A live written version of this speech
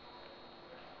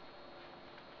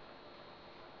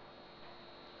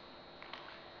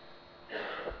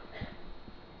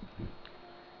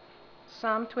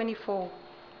Psalm 24.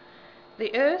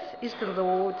 The earth is the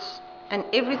Lord's, and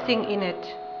everything in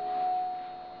it,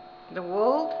 the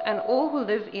world and all who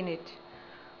live in it.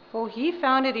 For he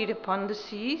founded it upon the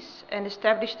seas and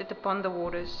established it upon the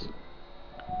waters.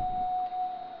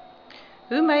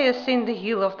 Who may ascend the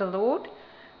hill of the Lord?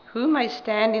 Who may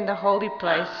stand in the holy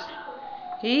place?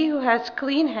 He who has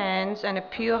clean hands and a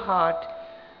pure heart,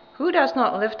 who does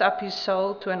not lift up his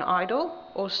soul to an idol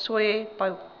or swear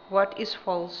by what is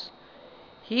false.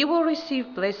 He will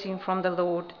receive blessing from the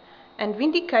Lord and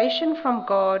vindication from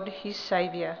God his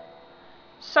Saviour.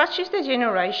 Such is the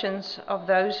generations of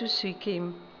those who seek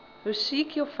him, who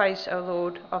seek your face, O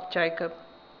Lord of Jacob.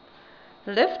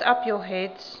 Lift up your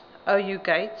heads, O you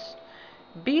gates.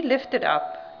 Be lifted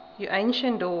up, you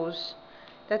ancient doors,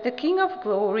 that the King of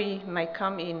glory may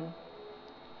come in.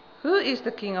 Who is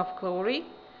the King of glory?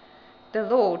 The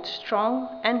Lord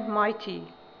strong and mighty,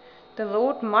 the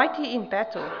Lord mighty in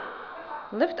battle.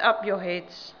 Lift up your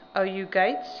heads, O you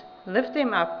gates, lift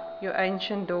them up, you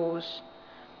ancient doors,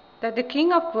 that the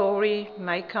King of glory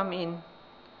may come in.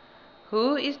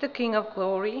 Who is the King of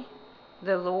glory?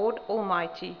 The Lord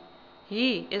Almighty.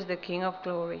 He is the King of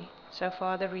glory. So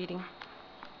far the reading.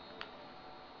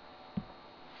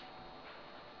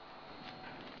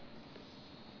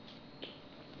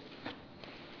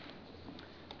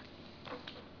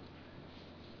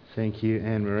 Thank you,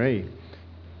 Anne-Marie.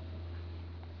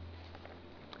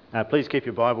 Please keep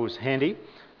your Bibles handy.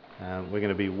 We're going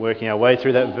to be working our way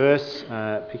through that verse,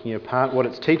 picking apart what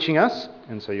it's teaching us,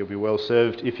 and so you'll be well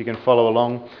served if you can follow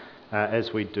along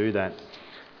as we do that.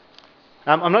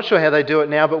 I'm not sure how they do it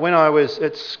now, but when I was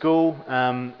at school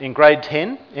in grade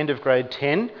 10, end of grade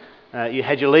 10, you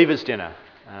had your leavers dinner.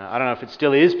 I don't know if it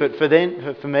still is, but for then,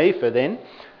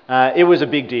 it was a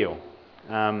big deal.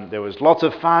 There was lots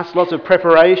of fuss, lots of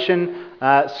preparation,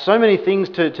 so many things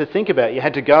to think about. You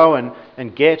had to go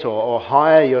and get or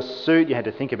hire your suit. You had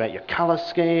to think about your colour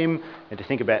scheme. You had to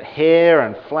think about hair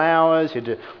and flowers. You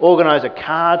had to organise a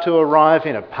car to arrive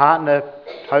in, a partner,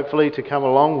 hopefully, to come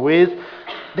along with.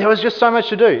 There was just so much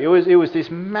to do. It was this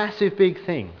massive big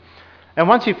thing. And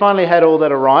once you finally had all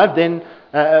that arrived, then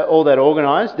all that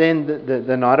organised, then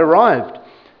the night arrived.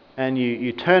 And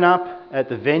you turn up at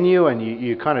the venue and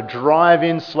you kind of drive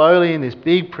in slowly in this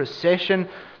big procession.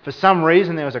 For some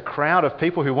reason, there was a crowd of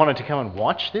people who wanted to come and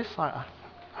watch this. I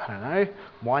don't know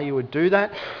why you would do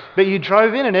that. But you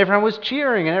drove in and everyone was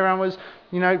cheering and everyone was,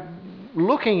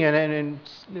 looking and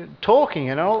talking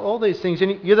and all these things.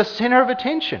 And you're the centre of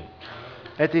attention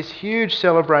at this huge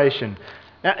celebration.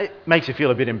 Now, it makes you feel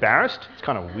a bit embarrassed. It's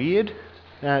kind of weird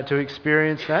to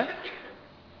experience that.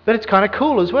 But it's kind of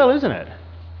cool as well, isn't it?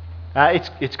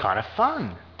 It's kind of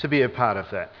fun to be a part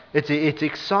of that. It's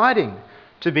exciting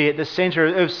to be at the centre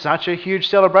of such a huge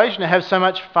celebration, to have so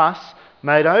much fuss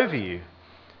made over you.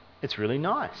 It's really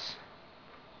nice.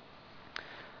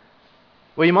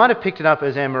 Well, you might have picked it up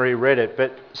as Anne-Marie read it,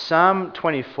 but Psalm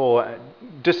 24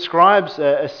 describes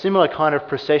a similar kind of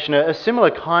procession, a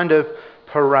similar kind of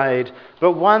parade,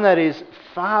 but one that is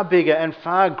far bigger and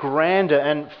far grander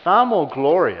and far more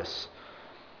glorious.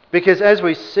 Because as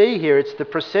we see here, it's the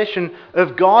procession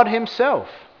of God himself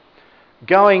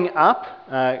going up.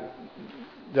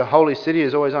 The holy city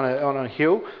is always on a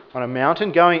hill, on a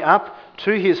mountain, going up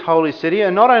to his holy city,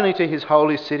 and not only to his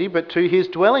holy city, but to his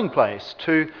dwelling place,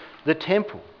 to the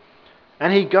temple.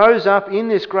 And he goes up in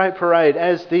this great parade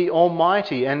as the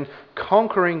almighty and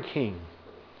conquering king,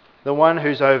 the one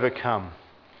who's overcome.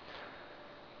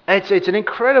 It's an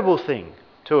incredible thing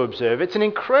to observe. It's an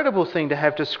incredible thing to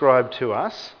have described to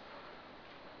us.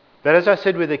 But as I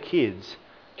said with the kids,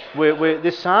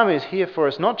 this psalm is here for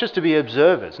us not just to be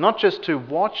observers, not just to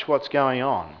watch what's going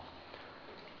on.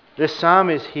 This psalm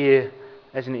is here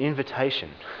as an invitation.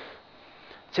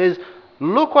 It says,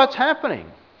 look what's happening.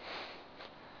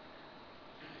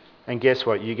 And guess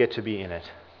what? You get to be in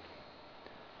it.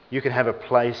 You can have a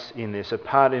place in this, a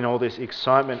part in all this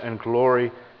excitement and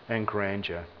glory and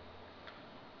grandeur.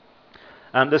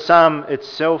 The psalm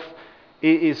itself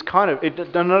is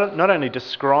it not only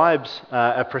describes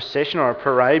a procession or a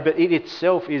parade, but it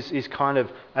itself is kind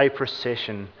of a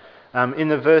procession. In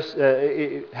the verse,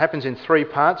 it happens in three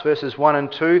parts. Verses 1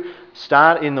 and 2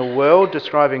 start in the world,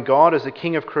 describing God as the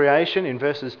King of creation. In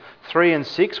verses 3 and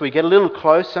 6, we get a little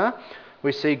closer.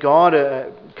 We see God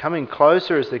coming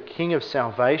closer as the King of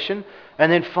salvation.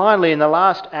 And then finally, in the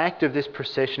last act of this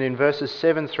procession, in verses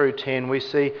 7 through 10,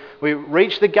 we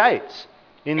reach the gates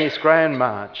in this grand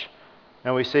march.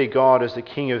 And we see God as the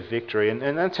King of victory.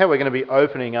 And that's how we're going to be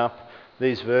opening up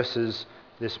these verses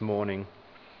this morning.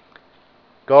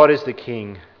 God is the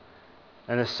King.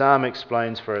 And the psalm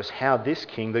explains for us how this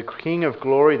king, the king of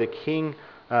glory, the king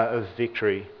of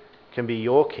victory, can be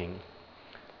your king.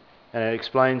 And it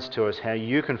explains to us how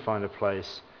you can find a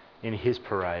place in his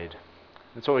parade.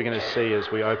 That's what we're going to see as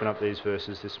we open up these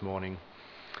verses this morning.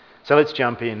 So let's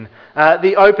jump in.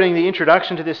 The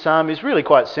introduction to this psalm is really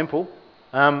quite simple.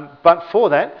 But for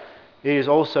that, it is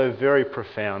also very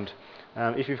profound.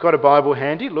 If you've got a Bible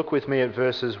handy, look with me at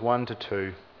verses 1 to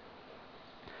 2.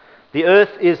 The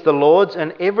earth is the Lord's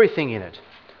and everything in it,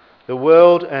 the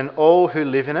world and all who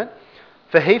live in it,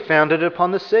 for he founded it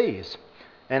upon the seas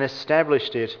and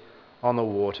established it on the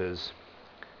waters.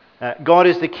 God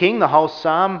is the king. The whole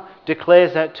psalm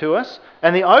declares that to us.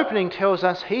 And the opening tells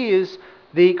us he is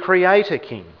the creator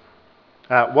king.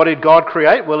 What did God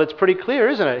create? Well, it's pretty clear,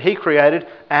 isn't it? He created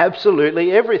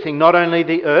absolutely everything, not only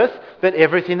the earth, but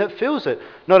everything that fills it.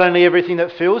 Not only everything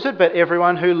that fills it, but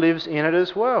everyone who lives in it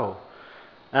as well.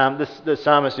 The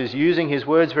psalmist is using his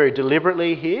words very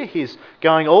deliberately here. He's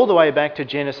going all the way back to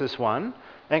Genesis 1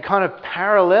 and kind of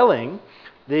paralleling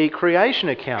the creation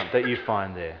account that you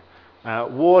find there.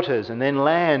 Waters and then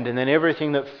land and then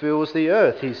everything that fills the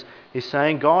earth. He's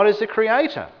saying God is the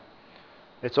creator.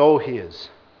 It's all his.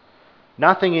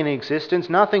 Nothing in existence,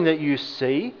 nothing that you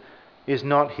see is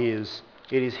not his.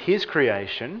 It is his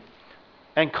creation,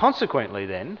 and consequently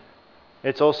then,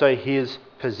 it's also his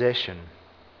possession.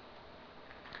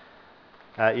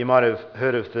 You might have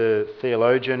heard of the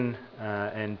theologian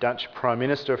and Dutch Prime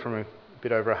Minister from a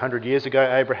bit over 100 years ago,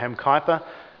 Abraham Kuyper.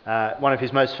 One of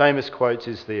his most famous quotes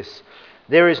is this: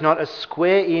 "There is not a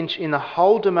square inch in the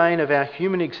whole domain of our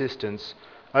human existence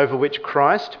over which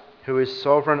Christ, who is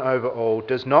sovereign over all,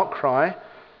 does not cry,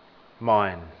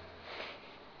 'Mine.'"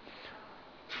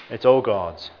 It's all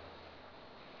God's.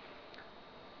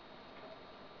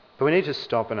 But we need to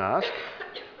stop and ask,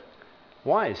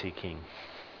 why is he king?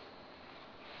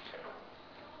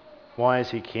 Why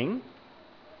is he king?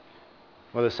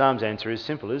 Well, the Psalm's answer is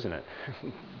simple, isn't it?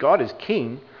 God is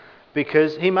king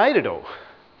because he made it all.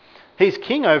 He's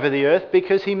king over the earth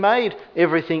because he made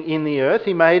everything in the earth.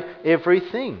 He made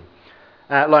everything.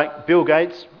 Like Bill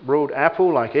Gates ruled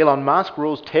Apple, like Elon Musk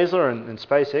rules Tesla and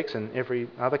SpaceX and every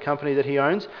other company that he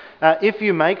owns. If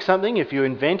you make something, if you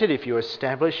invent it, if you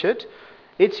establish it,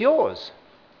 it's yours.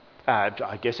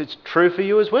 I guess it's true for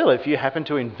you as well. If you happen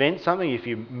to invent something, if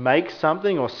you make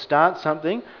something or start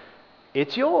something,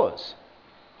 it's yours.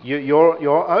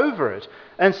 You're over it.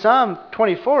 And Psalm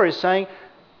 24 is saying,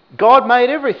 God made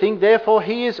everything, therefore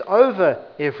he is over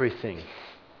everything.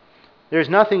 There is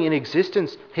nothing in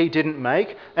existence he didn't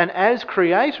make, and as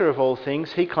creator of all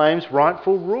things, he claims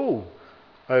rightful rule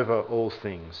over all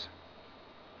things.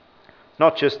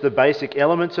 Not just the basic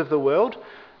elements of the world,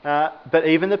 but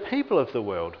even the people of the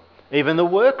world, even the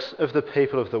works of the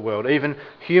people of the world, even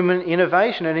human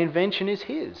innovation and invention is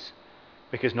his.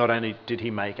 Because not only did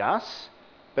he make us,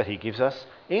 but he gives us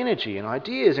energy and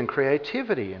ideas and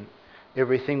creativity and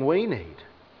everything we need.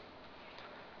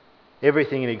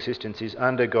 Everything in existence is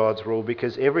under God's rule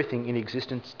because everything in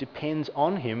existence depends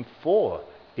on him for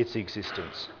its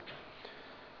existence.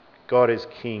 God is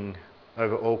king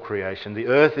over all creation. The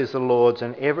earth is the Lord's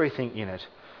and everything in it,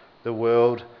 the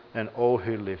world and all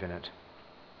who live in it.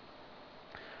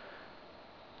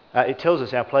 It tells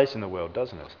us our place in the world,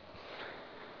 doesn't it?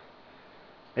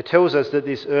 It tells us that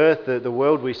this earth, the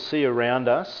world we see around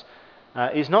us,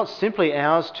 is not simply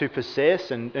ours to possess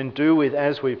and do with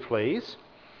as we please.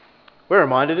 We're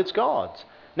reminded it's God's.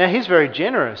 Now, he's very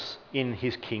generous in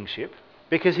his kingship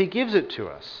because he gives it to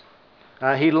us.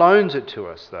 He loans it to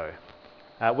us, though.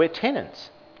 We're tenants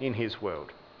in his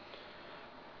world.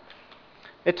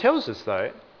 It tells us,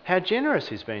 though, how generous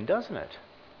he's been, doesn't it?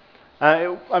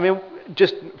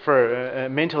 Just for a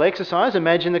mental exercise,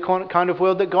 imagine the kind of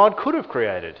world that God could have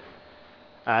created.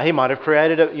 He might have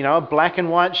created a black and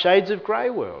white shades of grey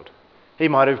world. He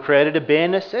might have created a bare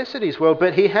necessities world,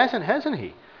 but he hasn't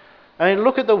he?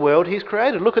 Look at the world he's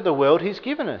created. Look at the world he's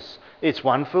given us. It's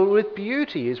one filled with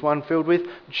beauty. It's one filled with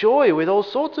joy, with all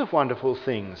sorts of wonderful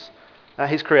things.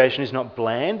 His creation is not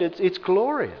bland, it's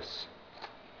glorious.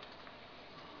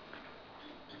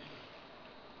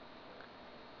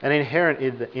 And inherent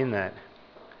in that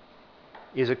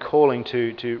is a calling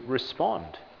to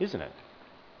respond, isn't it?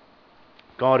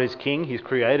 God is king. He's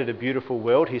created a beautiful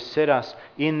world. He's set us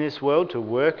in this world to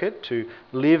work it, to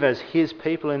live as his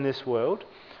people in this world,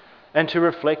 and to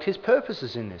reflect his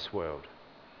purposes in this world.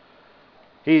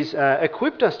 He's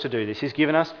equipped us to do this. He's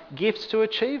given us gifts to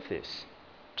achieve this,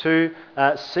 to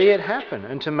see it happen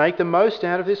and to make the most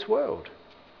out of this world.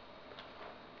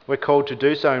 We're called to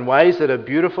do so in ways that are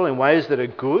beautiful, in ways that are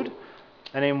good,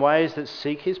 and in ways that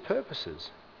seek his purposes.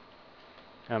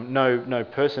 No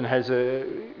person has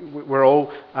we're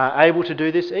all able to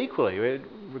do this equally,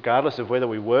 regardless of whether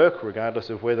we work, regardless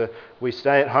of whether we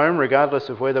stay at home, regardless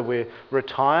of whether we're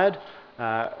retired.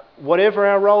 Whatever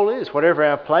our role is, whatever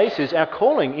our place is, our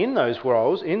calling in those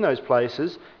roles, in those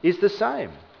places, is the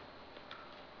same.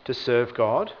 To serve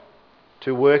God,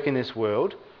 to work in this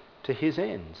world to his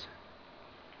ends.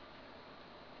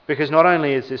 Because not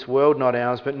only is this world not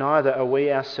ours, but neither are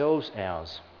we ourselves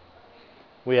ours.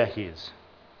 We are his.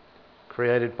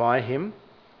 Created by him,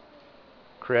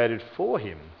 created for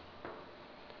him,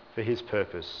 for his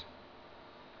purpose.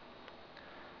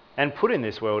 And put in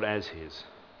this world as his.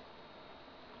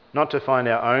 Not to find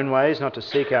our own ways, not to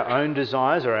seek our own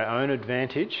desires or our own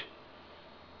advantage,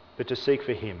 but to seek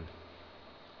for him.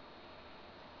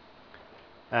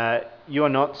 You are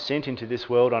not sent into this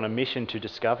world on a mission to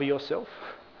discover yourself,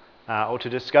 or to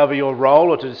discover your role,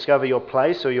 or to discover your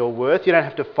place or your worth. You don't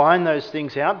have to find those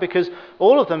things out, because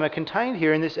all of them are contained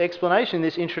here in this explanation,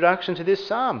 this introduction to this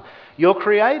psalm. You're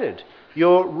created,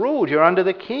 you're ruled, you're under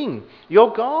the King,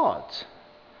 you're God's.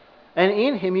 And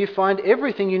in him you find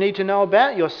everything you need to know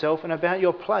about yourself and about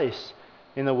your place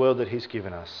in the world that he's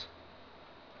given us.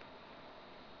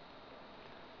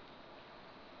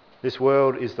 This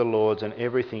world is the Lord's and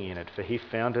everything in it, for he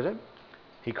founded it,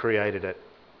 he created it,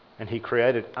 and he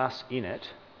created us in it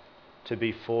to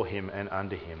be for him and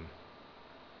under him.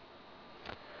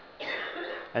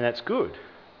 And that's good.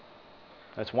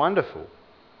 That's wonderful.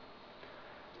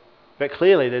 But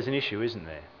clearly there's an issue, isn't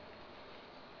there?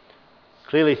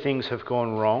 Clearly things have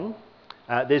gone wrong.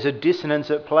 There's a dissonance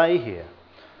at play here.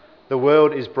 The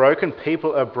world is broken,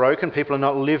 people are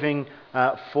not living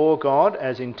for God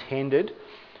as intended.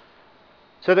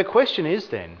 So the question is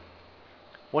then,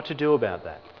 what to do about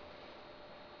that?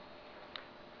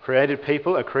 Created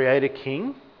people, a created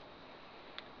king.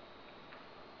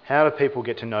 How do people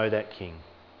get to know that king?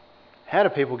 How do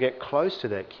people get close to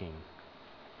that king?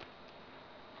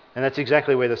 And that's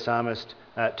exactly where the psalmist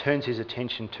turns his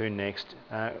attention to next.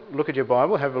 Look at your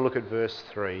Bible, have a look at verse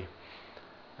 3.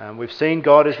 We've seen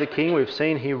God as the king, we've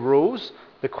seen he rules.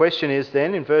 The question is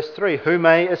then in verse 3, who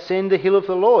may ascend the hill of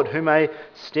the Lord? Who may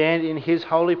stand in his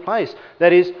holy place?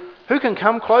 That is, who can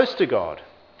come close to God?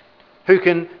 Who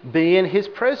can be in his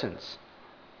presence?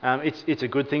 It's a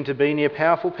good thing to be near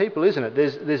powerful people, isn't it?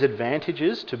 There's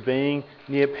advantages to being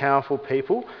near powerful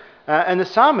people. And the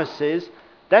psalmist says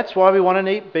that's why we want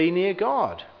to be near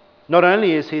God. Not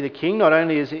only is he the king, not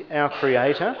only is he our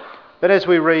creator, but as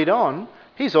we read on,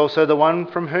 he's also the one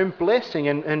from whom blessing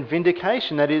and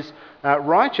vindication, that is,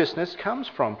 righteousness, comes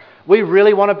from. We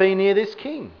really want to be near this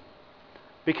king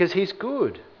because he's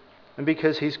good and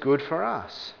because he's good for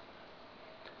us.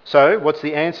 So, what's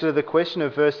the answer to the question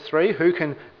of verse 3? Who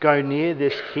can go near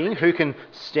this king? Who can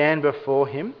stand before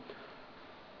him?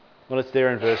 Well, it's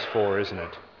there in verse 4, isn't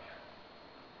it?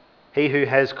 He who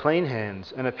has clean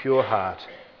hands and a pure heart,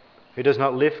 who does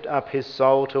not lift up his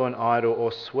soul to an idol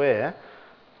or swear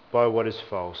by what is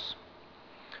false.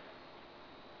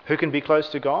 Who can be close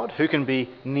to God? Who can be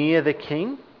near the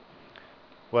king?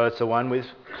 Well, it's the one with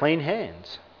clean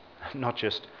hands. Not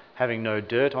just having no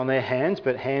dirt on their hands,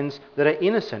 but hands that are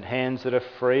innocent, hands that are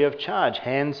free of charge,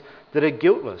 hands that are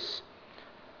guiltless.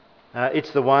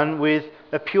 It's the one with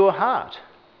a pure heart.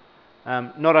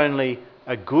 Not only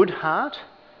a good heart,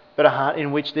 but a heart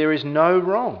in which there is no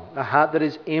wrong, a heart that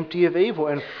is empty of evil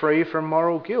and free from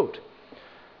moral guilt.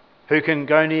 Who can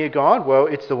go near God? Well,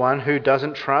 it's the one who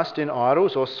doesn't trust in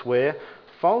idols or swear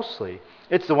falsely.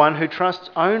 It's the one who trusts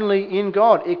only in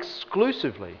God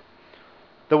exclusively.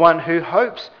 The one who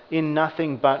hopes in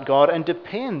nothing but God and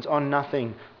depends on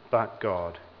nothing but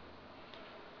God.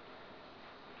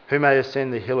 Who may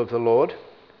ascend the hill of the Lord?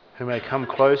 Who may come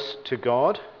close to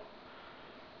God?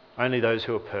 Only those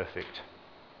who are perfect.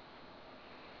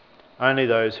 Only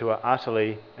those who are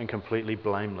utterly and completely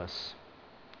blameless.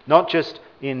 Not just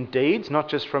in deeds, not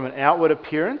just from an outward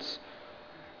appearance,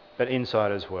 but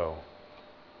inside as well.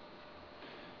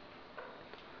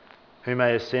 Who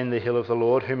may ascend the hill of the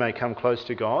Lord? Who may come close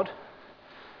to God?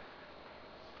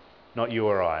 Not you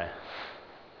or I.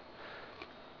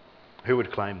 Who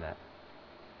would claim that?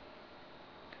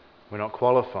 We're not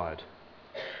qualified.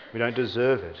 We don't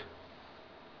deserve it.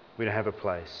 We don't have a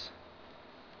place.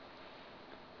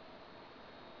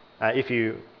 If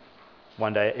you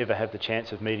one day ever have the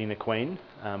chance of meeting the Queen,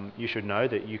 you should know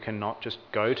that you cannot just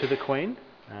go to the Queen.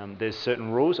 There's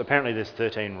certain rules. Apparently there's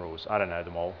 13 rules. I don't know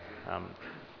them all.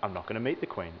 I'm not going to meet the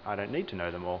Queen. I don't need to know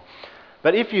them all.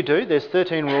 But if you do, there's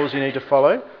 13 rules you need to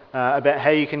follow about how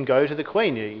you can go to the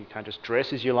Queen. You can't just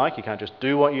dress as you like. You can't just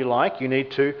do what you like. You need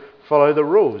to follow the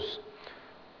rules.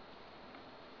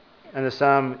 And the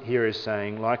psalm here is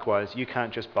saying, likewise, you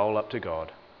can't just bowl up to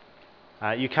God.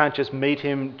 You can't just meet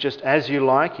him just as you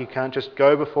like. You can't just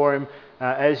go before him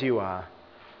as you are.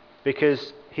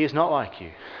 Because he is not like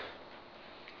you.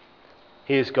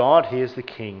 He is God, he is the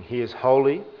King. He is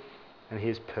holy and he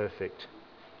is perfect.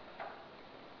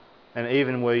 And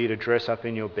even were you to dress up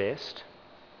in your best,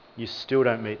 you still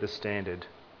don't meet the standard.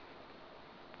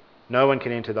 No one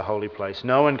can enter the holy place.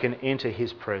 No one can enter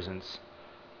his presence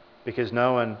because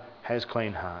no one has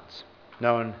clean hearts.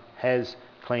 No one has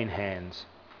clean hands.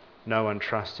 No one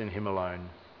trusts in him alone.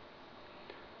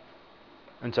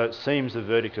 And so it seems the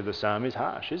verdict of the psalm is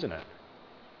harsh, isn't it?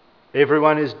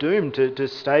 Everyone is doomed to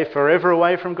stay forever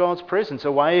away from God's presence,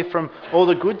 away from all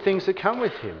the good things that come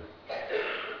with him,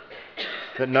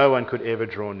 that no one could ever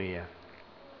draw near.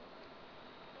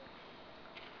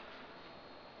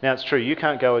 Now it's true, you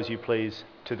can't go as you please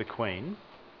to the Queen,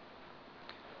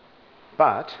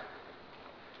 but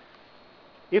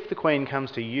if the Queen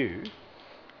comes to you,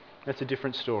 that's a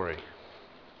different story.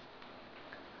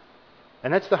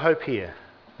 And that's the hope here.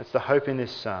 That's the hope in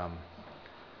this psalm.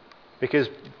 Because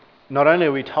not only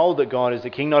are we told that God is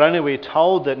the King, not only are we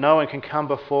told that no one can come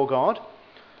before God,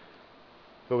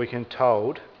 but we can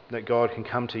told that God can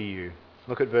come to you.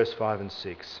 Look at verse 5 and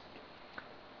 6.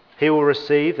 He will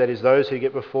receive, that is those who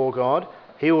get before God,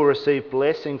 he will receive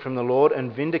blessing from the Lord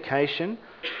and vindication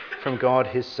from God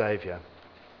his Saviour.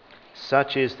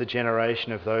 Such is the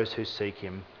generation of those who seek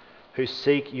him, who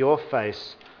seek your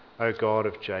face, O God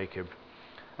of Jacob.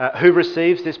 Who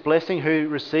receives this blessing? Who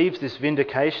receives this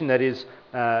vindication, that is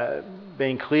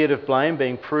being cleared of blame,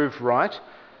 being proved right?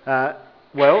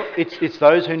 Well, it's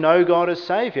those who know God as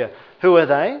Saviour. Who are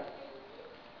they?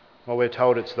 Well, we're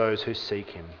told it's those who seek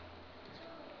him.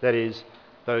 That is,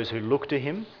 those who look to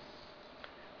him,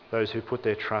 those who put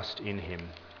their trust in him.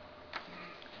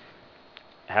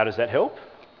 How does that help?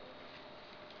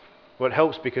 Well, it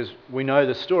helps because we know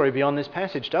the story beyond this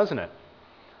passage, doesn't it?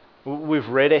 We've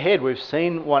read ahead, we've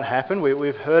seen what happened,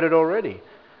 we've heard it already.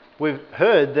 We've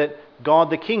heard that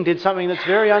God the King did something that's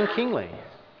very unkingly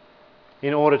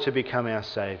in order to become our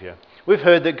Saviour. We've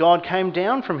heard that God came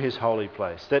down from his holy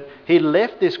place, that he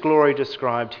left this glory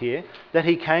described here, that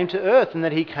he came to earth and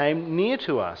that he came near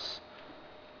to us,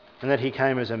 and that he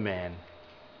came as a man.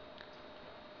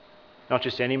 Not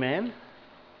just any man,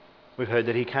 we've heard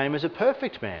that he came as a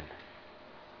perfect man.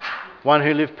 One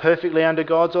who lived perfectly under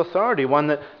God's authority,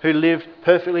 one who lived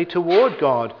perfectly toward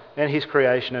God and his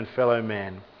creation and fellow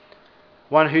man.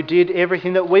 One who did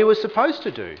everything that we were supposed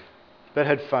to do, but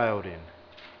had failed in.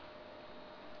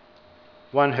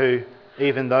 One who,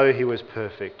 even though he was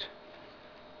perfect,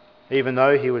 even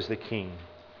though he was the King,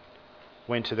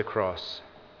 went to the cross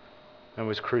and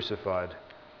was crucified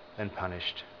and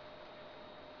punished.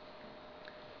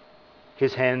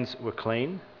 His hands were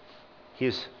clean.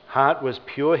 His heart was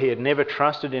pure. He had never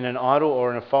trusted in an idol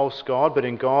or in a false god, but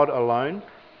in God alone.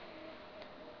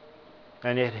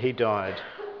 And yet he died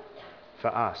for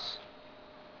us,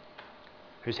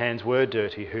 whose hands were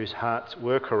dirty, whose hearts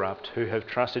were corrupt, who have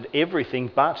trusted everything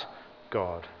but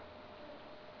God.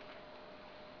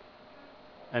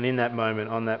 And in that moment,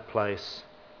 on that place,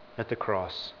 at the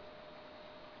cross,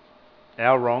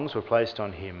 our wrongs were placed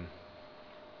on him,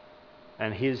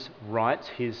 and his rights,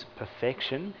 his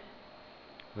perfection,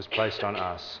 was placed on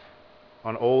us,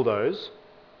 on all those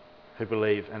who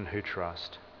believe and who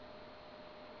trust.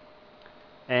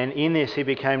 And in this he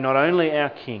became not only our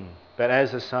King, but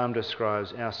as the psalm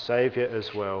describes, our Saviour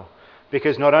as well.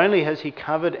 Because not only has he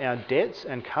covered our debts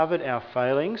and covered our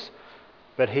failings,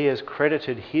 but he has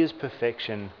credited his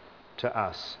perfection to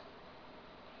us.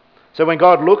 So when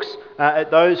God looks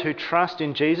at those who trust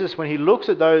in Jesus, when he looks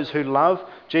at those who love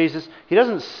Jesus, he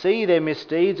doesn't see their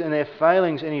misdeeds and their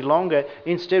failings any longer.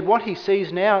 Instead, what he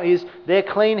sees now is their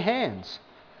clean hands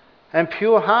and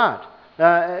pure heart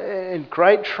and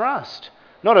great trust,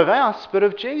 not of us, but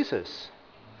of Jesus,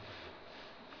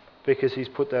 because he's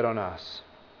put that on us.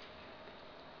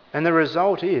 And the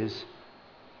result is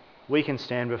we can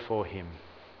stand before him.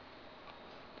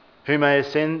 Who may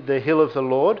ascend the hill of the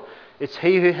Lord? It's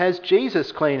he who has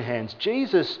Jesus' clean hands,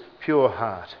 Jesus' pure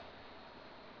heart,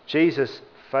 Jesus'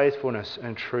 faithfulness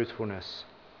and truthfulness.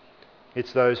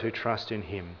 It's those who trust in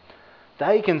him.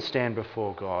 They can stand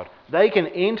before God. They can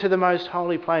enter the most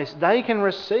holy place. They can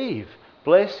receive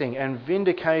blessing and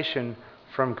vindication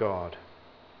from God.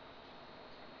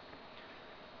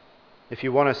 If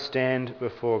you want to stand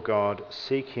before God,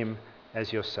 seek him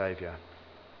as your Saviour.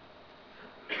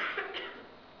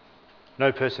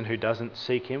 No person who doesn't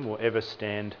seek him will ever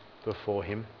stand before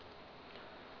him.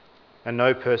 And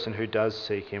no person who does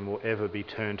seek him will ever be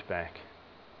turned back.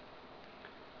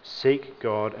 Seek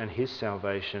God and his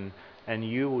salvation, and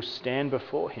you will stand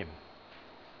before him,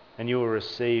 and you will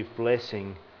receive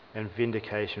blessing and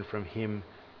vindication from him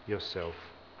yourself.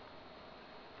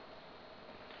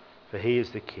 For he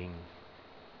is the King.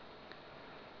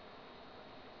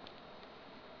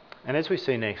 And as we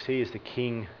see next, he is the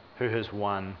King who has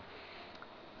won.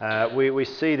 We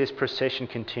see this procession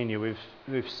continue.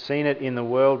 We've seen it in the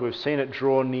world, we've seen it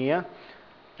draw near,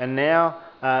 and now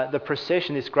the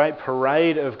procession, this great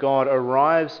parade of God,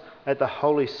 arrives at the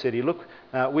holy city. Look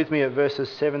with me at verses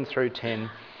 7 through 10.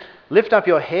 Lift up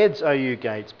your heads, O you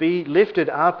gates. Be lifted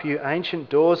up, you ancient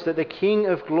doors, that the King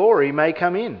of glory may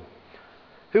come in.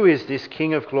 Who is this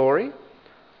King of glory?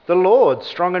 The Lord,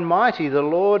 strong and mighty, the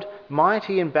Lord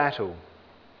mighty in battle.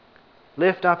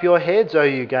 Lift up your heads, O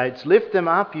you gates. Lift them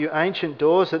up, you ancient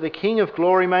doors, that the King of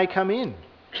glory may come in.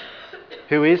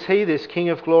 Who is he, this King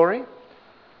of glory?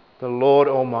 The Lord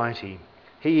Almighty.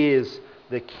 He is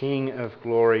the King of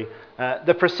glory.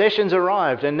 The procession's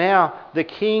arrived, and now the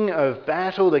King of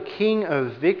battle, the King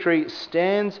of victory,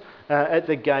 stands at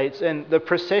the gates, and the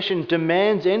procession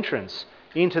demands entrance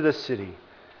into the city.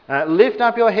 Lift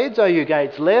up your heads, O you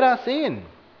gates, let us in.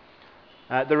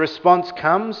 The response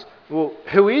comes, well,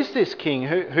 who is this king?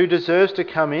 Who deserves to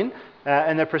come in?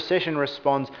 And the procession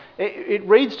responds. It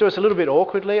reads to us a little bit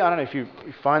awkwardly. I don't know if you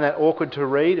find that awkward to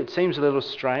read. It seems a little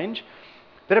strange.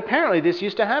 But apparently this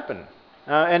used to happen,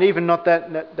 and even not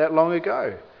that long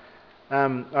ago.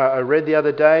 I read the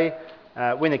other day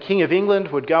when the King of England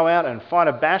would go out and fight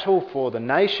a battle for the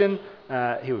nation,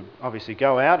 he would obviously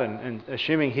go out and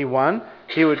assuming he won,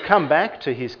 he would come back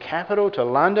to his capital, to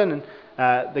London,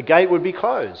 and the gate would be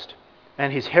closed.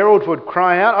 And his herald would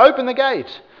cry out, "Open the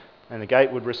gate!" And the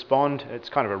gate would respond. It's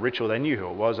kind of a ritual. They knew who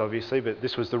it was, obviously, but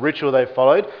this was the ritual they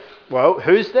followed. Well,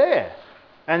 who's there?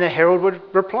 And the herald would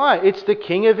reply, "It's the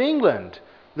King of England,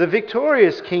 the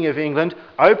victorious King of England.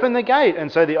 Open the gate."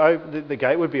 And so the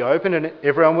gate would be opened and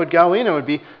everyone would go in. It would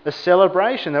be a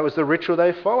celebration. That was the ritual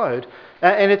they followed.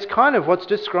 And it's kind of what's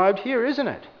described here, isn't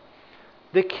it?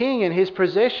 The king and his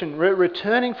procession,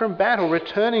 returning from battle,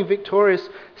 returning victorious,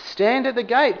 stand at the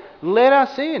gate. Let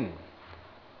us in,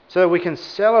 so that we can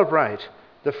celebrate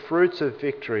the fruits of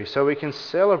victory, so we can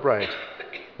celebrate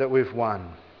that we've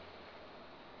won.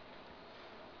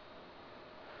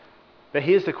 But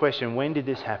here's the question, when did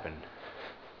this happen?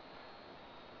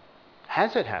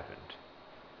 Has it happened?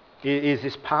 Is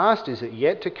this past? Is it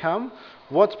yet to come?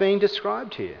 What's being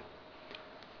described here?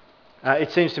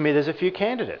 It seems to me there's a few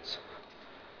candidates.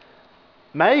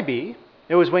 Maybe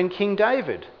it was when King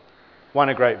David won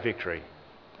a great victory.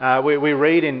 We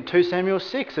read in 2 Samuel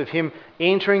 6 of him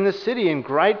entering the city in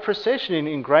great procession,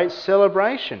 in great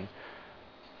celebration.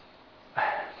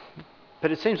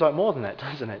 But it seems like more than that,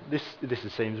 doesn't it?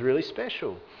 This seems really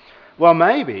special. Well,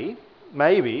 maybe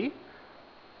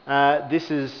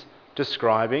this is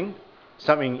describing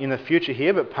something in the future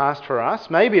here, but past for us.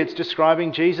 Maybe it's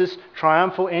describing Jesus'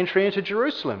 triumphal entry into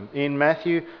Jerusalem in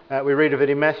Matthew. We read of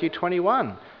it in Matthew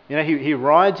 21. You know, he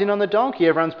rides in on the donkey.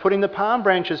 Everyone's putting the palm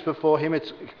branches before him. It's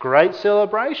a great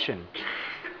celebration.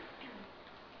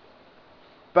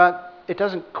 But it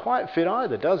doesn't quite fit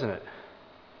either, doesn't it?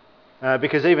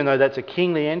 Because even though that's a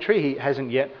kingly entry, he hasn't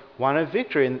yet won a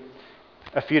victory. And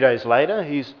a few days later,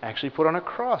 he's actually put on a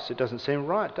cross. It doesn't seem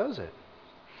right, does it?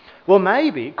 Well,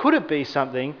 maybe, could it be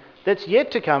something that's yet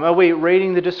to come? Are we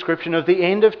reading the description of the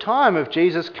end of time, of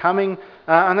Jesus coming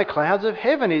on the clouds of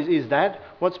heaven? Is that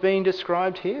what's being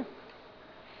described here?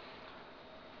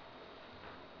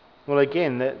 Well,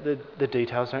 again, the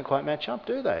details don't quite match up,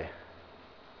 do they?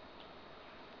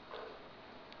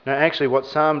 Now, actually, what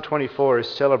Psalm 24 is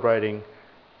celebrating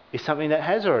is something that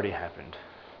has already happened.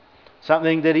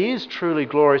 Something that is truly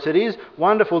glorious, that is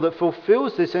wonderful, that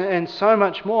fulfills this and so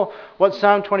much more. What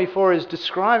Psalm 24 is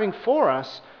describing for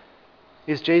us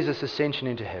is Jesus' ascension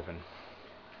into heaven.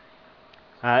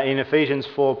 In Ephesians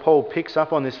 4, Paul picks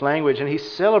up on this language and he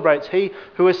celebrates he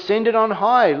who ascended on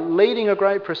high, leading a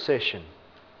great procession.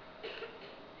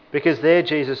 Because there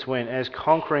Jesus went as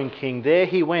conquering king. There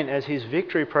he went as his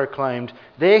victory proclaimed.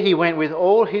 There he went with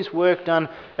all his work done,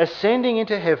 ascending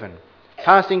into heaven,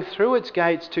 passing through its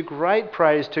gates to great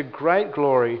praise, to great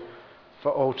glory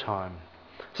for all time.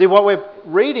 See, what we're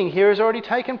reading here has already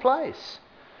taken place.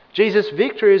 Jesus'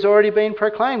 victory has already been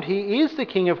proclaimed. He is the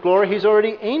King of glory. He's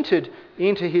already entered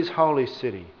into his holy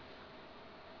city.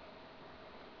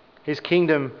 His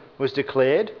kingdom was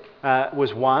declared,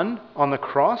 was won on the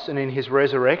cross and in his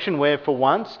resurrection, where for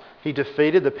once he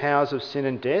defeated the powers of sin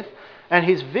and death. And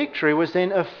his victory was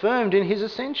then affirmed in his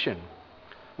ascension,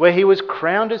 where he was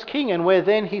crowned as king and where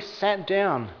then he sat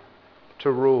down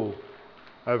to rule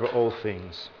over all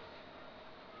things.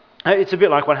 It's a bit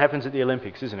like what happens at the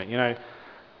Olympics, isn't it?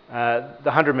 The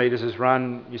 100 metres is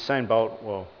run, Usain Bolt,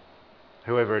 well,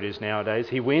 whoever it is nowadays,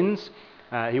 he wins.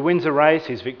 He wins a race,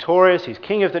 he's victorious, he's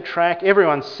king of the track,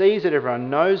 everyone sees it, everyone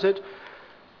knows it.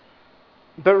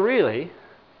 But really,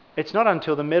 it's not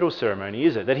until the medal ceremony,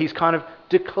 is it, that he's kind of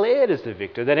declared as the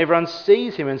victor, that everyone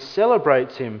sees him and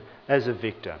celebrates him as a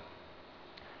victor.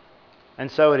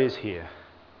 And so it is here.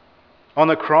 On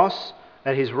the cross,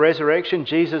 at his resurrection,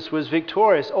 Jesus was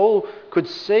victorious. All could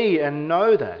see and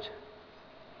know that.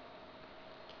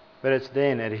 But it's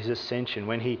then at his ascension,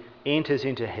 when he enters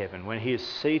into heaven, when he is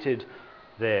seated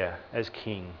there as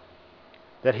king,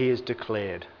 that he is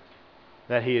declared,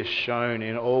 that he is shown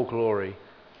in all glory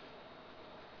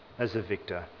as the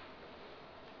victor.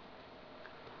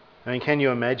 I mean, can you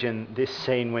imagine this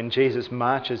scene when Jesus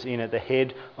marches in at the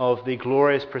head of the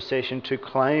glorious procession to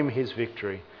claim his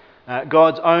victory?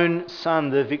 God's own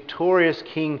Son, the victorious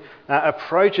King,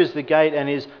 approaches the gate and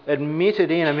is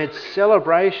admitted in amidst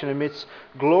celebration, amidst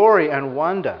glory and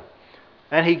wonder.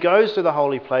 And he goes to the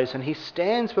holy place and he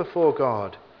stands before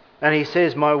God and he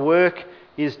says, "My work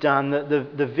is done,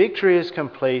 the victory is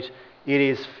complete, it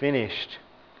is finished,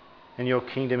 and your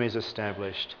kingdom is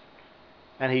established."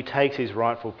 And he takes his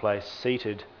rightful place,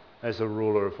 seated as the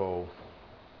ruler of all.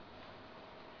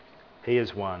 He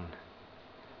is won.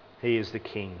 He is the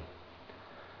King.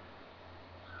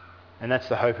 And that's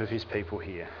the hope of his people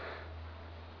here.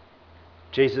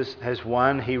 Jesus has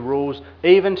won. He rules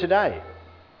even today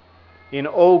in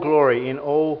all glory, in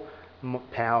all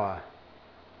power.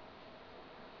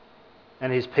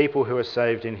 And his people who are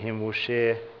saved in him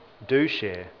do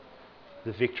share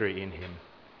the victory in him.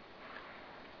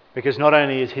 Because not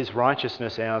only is his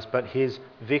righteousness ours, but his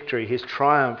victory, his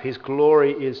triumph, his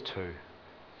glory is too.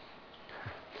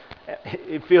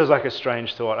 It feels like a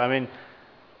strange thought. I mean,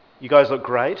 you guys look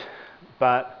great,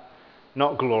 but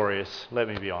not glorious, let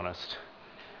me be honest.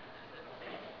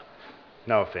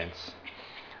 No offence.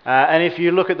 And if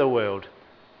you look at the world,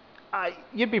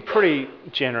 you'd be pretty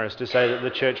generous to say that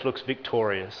the church looks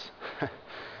victorious.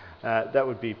 That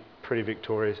would be pretty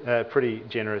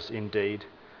generous indeed.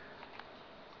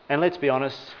 And let's be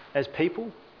honest, as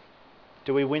people,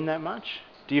 do we win that much?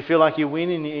 Do you feel like you win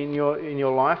in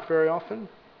your life very often?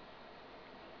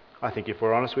 I think if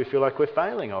we're honest, we feel like we're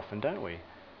failing often, don't we?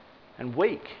 And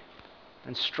weak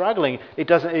and struggling. It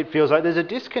feels like there's a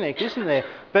disconnect, isn't there?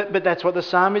 But that's what the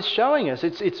psalm is showing us.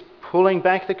 It's pulling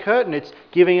back the curtain. It's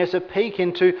giving us a peek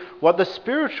into what the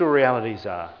spiritual realities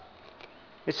are.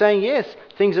 It's saying, yes,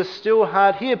 things are still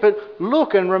hard here, but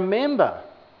look and remember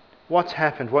what's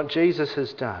happened, what Jesus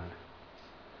has done.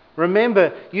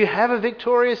 Remember, you have a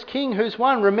victorious King who's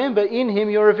won. Remember, in him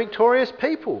you're a victorious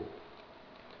people.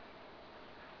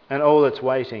 And all that's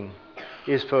waiting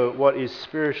is for what is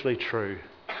spiritually true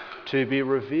to be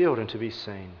revealed and to be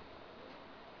seen.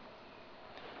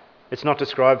 It's not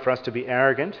described for us to be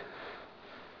arrogant,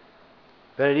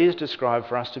 but it is described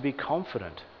for us to be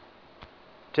confident,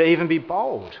 to even be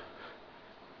bold.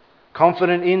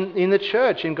 Confident in the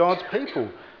church, in God's people,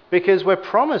 because we're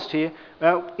promised here,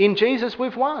 in Jesus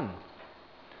we've won.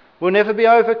 We'll never be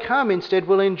overcome, instead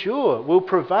we'll endure, we'll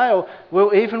prevail,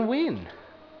 we'll even win.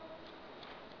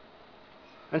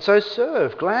 And so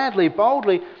serve gladly,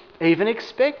 boldly, even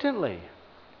expectantly,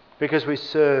 because we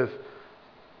serve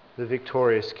the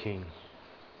victorious King.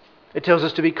 It tells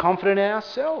us to be confident in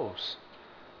ourselves.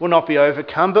 We'll not be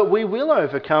overcome, but we will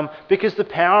overcome, because the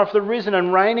power of the risen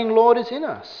and reigning Lord is in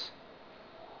us.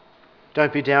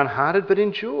 Don't be downhearted, but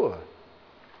endure.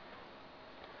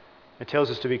 It tells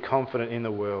us to be confident in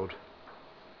the world,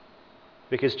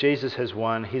 because Jesus has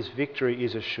won, his victory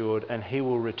is assured, and he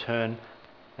will return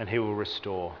and he will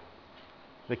restore.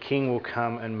 The King will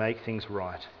come and make things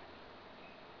right.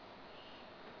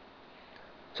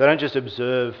 So don't just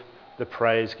observe the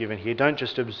praise given here. Don't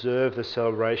just observe the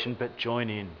celebration, but join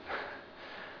in.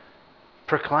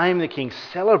 Proclaim the King.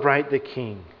 Celebrate the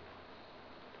King.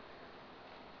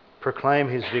 Proclaim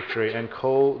his victory and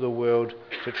call the world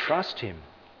to trust him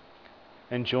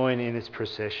and join in this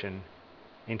procession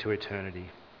into eternity.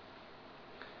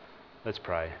 Let's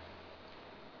pray.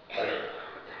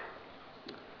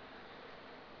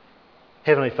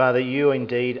 Heavenly Father, you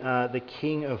indeed are the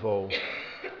King of all.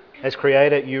 As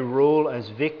Creator, you rule. As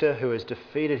Victor, who has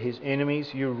defeated his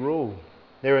enemies, you rule.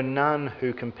 There are none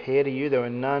who compare to you. There are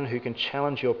none who can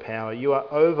challenge your power. You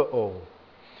are over all.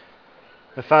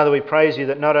 And Father, we praise you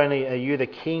that not only are you the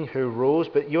King who rules,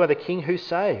 but you are the King who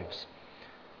saves.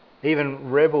 Even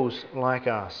rebels like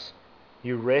us,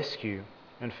 you rescue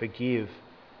and forgive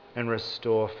and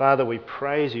restore. Father, we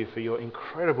praise you for your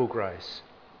incredible grace.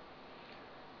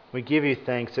 We give you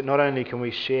thanks that not only can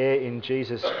we share in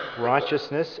Jesus'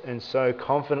 righteousness and so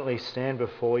confidently stand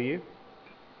before you,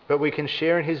 but we can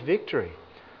share in his victory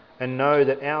and know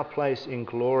that our place in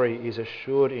glory is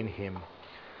assured in him.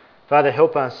 Father,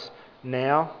 help us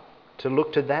now to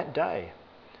look to that day,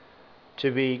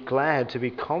 to be glad, to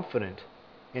be confident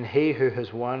in he who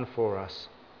has won for us,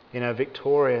 in our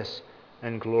victorious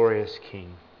and glorious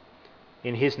King.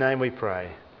 In his name we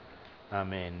pray.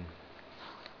 Amen.